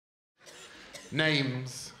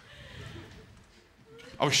Names.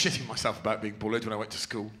 I was shitting myself about being bullied when I went to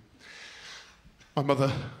school. My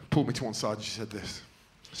mother pulled me to one side and she said this.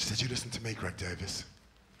 She said, you listen to me, Greg Davies.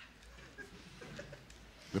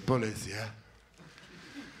 The bullies, yeah?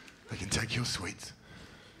 They can take your sweets.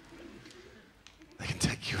 They can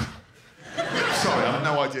take you... Sorry, I have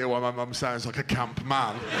no idea why my mum sounds like a camp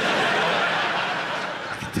man.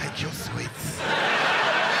 They can take your sweets.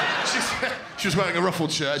 She was wearing a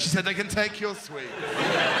ruffled shirt. She said, they can take your sweets. They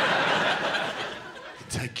can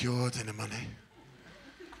take your dinner money.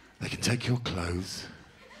 They can take your clothes,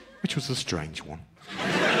 which was a strange one.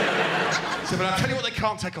 So, but I'll tell you what they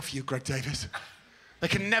can't take off you, Greg Davies. They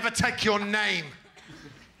can never take your name.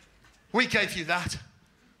 We gave you that.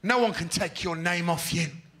 No one can take your name off you.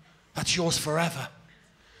 That's yours forever.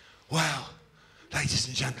 Well, ladies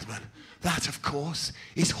and gentlemen, that, of course,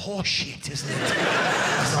 is horseshit, isn't it?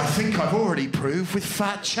 As I think I've already proved with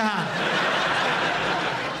Fat Chan.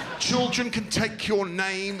 Children can take your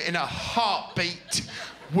name in a heartbeat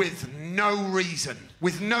with no reason.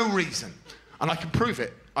 With no reason. And I can prove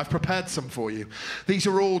it. I've prepared some for you. These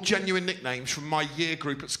are all genuine nicknames from my year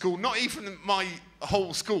group at school. Not even my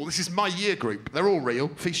whole school. This is my year group. They're all real.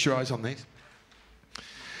 Feast your eyes on these.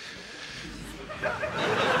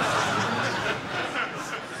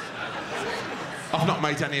 I've not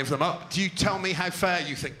made any of them up. Do you tell me how fair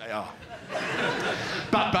you think they are?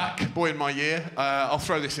 Bad Back, boy in my year. I'll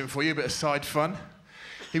throw this in for you, a bit of side fun.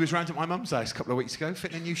 He was round at my mum's house a couple of weeks ago,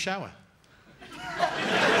 fitting a new shower.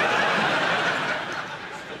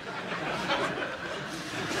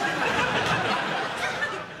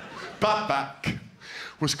 Bad Back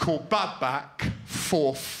was called Bad Back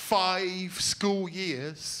for 5 school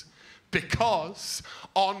years because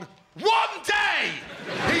on one day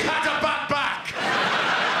he had a bad back.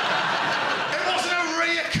 It wasn't a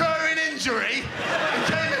reoccurring injury.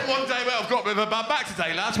 He came in one day, well, I've got a bit of a bad back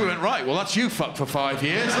today, lads. We went, right, well, that's you fucked for 5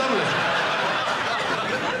 years. Lovely.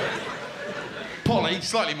 Polly,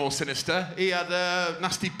 slightly more sinister, he had a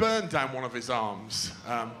nasty burn down one of his arms.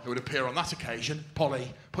 It would appear on that occasion,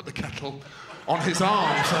 Polly put the kettle on his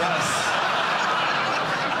arm, so that's...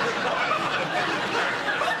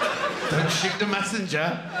 Don't shoot the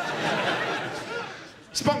messenger.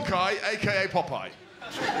 Spunk Eye, a.k.a. Popeye.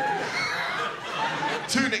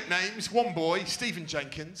 2 nicknames, 1 boy, Stephen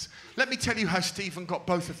Jenkins. Let me tell you how Stephen got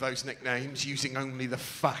both of those nicknames using only the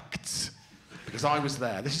facts. Because I was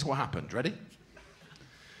there. This is what happened. Ready?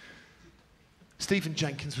 Stephen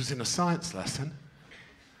Jenkins was in a science lesson.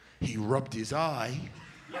 He rubbed his eye.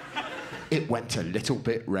 It went a little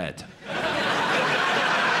bit red.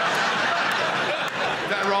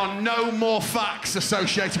 There are no more facts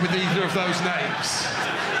associated with either of those names.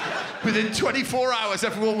 Within 24 hours,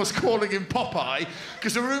 everyone was calling him Popeye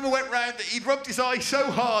because a rumour went round that he'd rubbed his eye so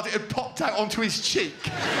hard it had popped out onto his cheek.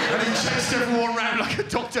 And he chased everyone round like a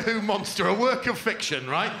Doctor Who monster, a work of fiction,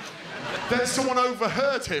 right? Then someone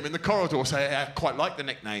overheard him in the corridor say, I quite like the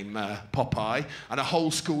nickname Popeye, and a whole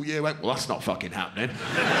school year went, well, that's not fucking happening.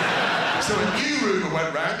 So a new rumour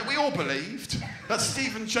went round that we all believed that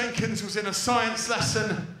Stephen Jenkins was in a science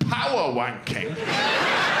lesson power wanking,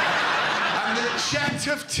 and the jet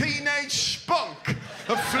of teenage spunk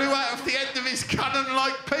that flew out of the end of his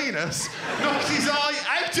cannon-like penis knocked his eye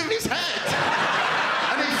out of his head,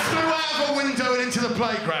 and he flew out of a window and into the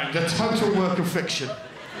playground, a total work of fiction.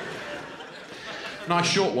 Nice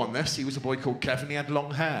short one, this. He was a boy called Kevin. He had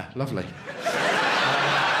long hair. Lovely.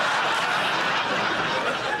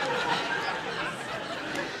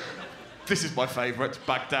 This is my favourite,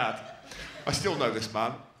 Baghdad. I still know this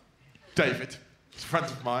man. David. He's a friend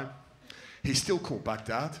of mine. He's still called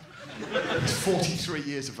Baghdad. He's 43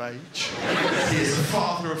 years of age. He is a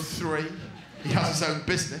father of 3. He has his own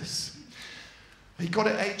business. He got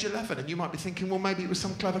it at age 11, and you might be thinking, well, maybe it was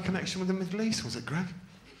some clever connection with the Middle East, was it, Greg?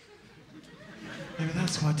 Maybe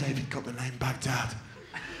that's why David got the name Baghdad.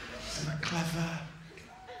 Isn't that clever?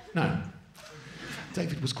 No.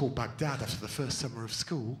 David was called Baghdad after the first summer of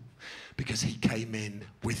school because he came in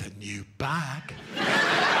with a new bag.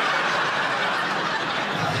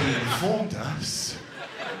 He informed us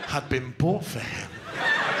had been bought for him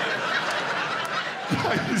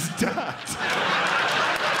by his dad.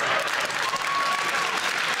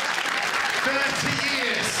 30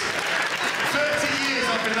 years. 30 years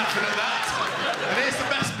I've been laughing at that. And here's the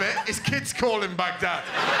best bit, his kids call him Baghdad.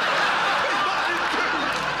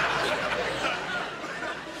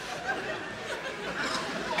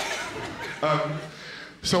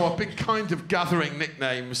 So I've been kind of gathering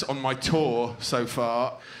nicknames on my tour so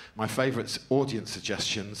far. My favourite audience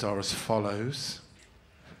suggestions are as follows.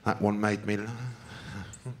 That one made me laugh.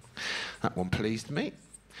 That one pleased me.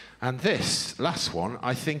 And this last one,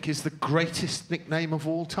 I think, is the greatest nickname of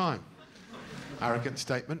all time. Arrogant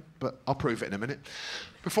statement, but I'll prove it in a minute.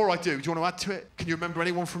 Before I do you want to add to it? Can you remember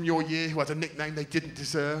anyone from your year who had a nickname they didn't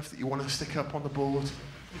deserve that you want to stick up on the board?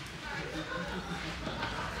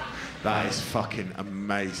 That is fucking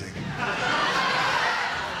amazing.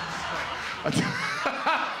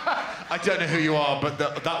 I don't know who you are, but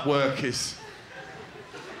that work is...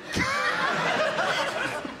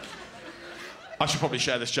 I should probably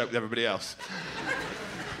share this joke with everybody else.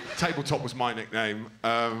 Tabletop was my nickname.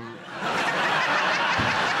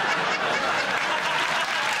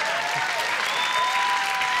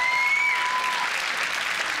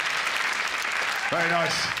 Very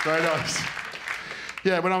nice, very nice.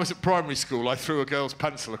 Yeah, when I was at primary school, I threw a girl's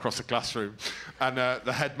pencil across the classroom, and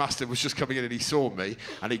the headmaster was just coming in and he saw me,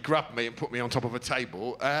 and he grabbed me and put me on top of a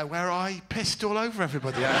table where I pissed all over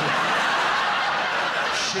everybody.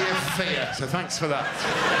 Sheer fear, so thanks for that.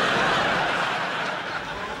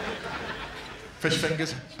 Fish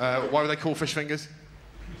fingers. Why were they called fish fingers?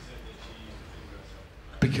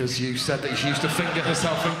 Because you said that she used to finger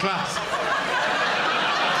herself in class.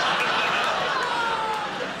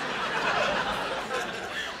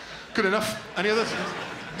 Good enough. Any others?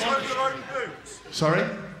 Toblerone boots. Sorry?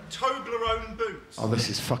 Toblerone boots. Oh, this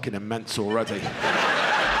is fucking immense already.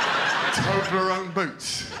 Toblerone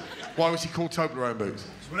boots. Why was he called Toblerone boots?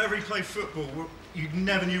 Whenever he played football, you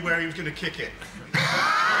never knew where he was going to kick it.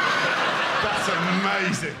 That's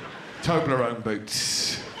amazing. Toblerone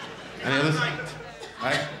boots. Any others?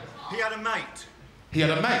 Hey? He had a mate. He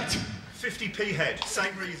had a mate? 50p head,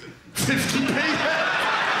 same reason. 50p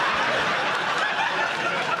head?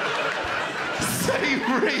 Same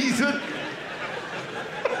reason.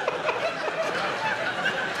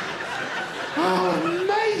 Oh,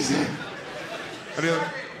 amazing. Any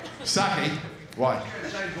other? Saki? Why?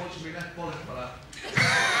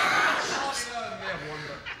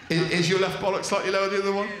 Is your left bollock slightly lower than the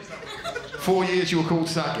other one? 4 years you were called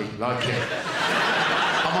Saki, like it.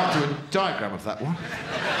 I might do a diagram of that one.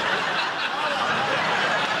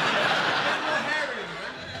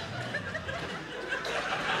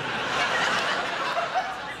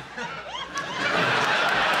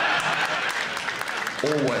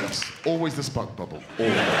 Always the spunk bubble,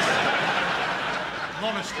 always.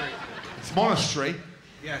 Monastery. It's monastery?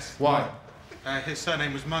 Yes. Why? His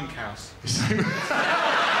surname was Monkhouse.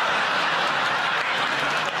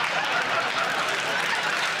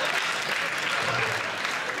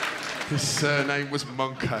 His surname was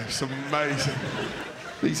Monkhouse, amazing.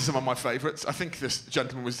 These are some of my favourites. I think this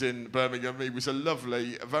gentleman was in Birmingham. He was a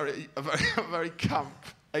lovely, a very camp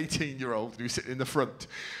 18-year-old, and he was sitting in the front.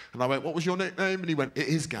 And I went, what was your nickname? And he went, it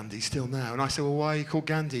is Gandhi, still now. And I said, well, why are you called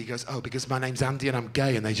Gandhi? He goes, oh, because my name's Andy and I'm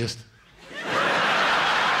gay, and they just...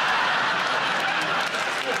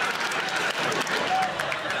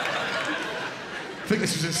 I think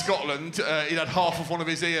this was in Scotland. He'd had half of one of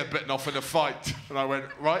his ear bitten off in a fight. And I went,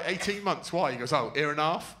 right, 18 months, why? He goes, oh, ear and a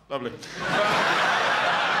half? Lovely.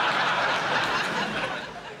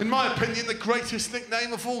 In my opinion, the greatest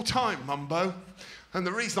nickname of all time, Mumbo. And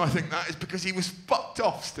the reason I think that is because he was fucked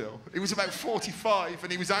off still. He was about 45 and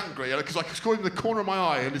he was angry because I saw him in the corner of my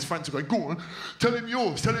eye and his friends were going, go on, tell him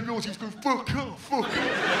yours, tell him yours. He was going, fuck off, fuck off.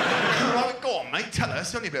 And I went, go on, mate, tell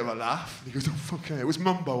us. Only a bit of a laugh. And he goes, oh, fuck yeah, it was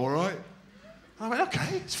Mumbo, all right? And I went, OK,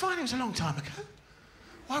 it's fine, it was a long time ago.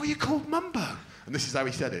 Why were you called Mumbo? And this is how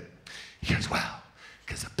he said it. He goes, well,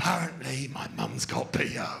 because apparently my mum's got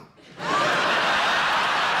P.O.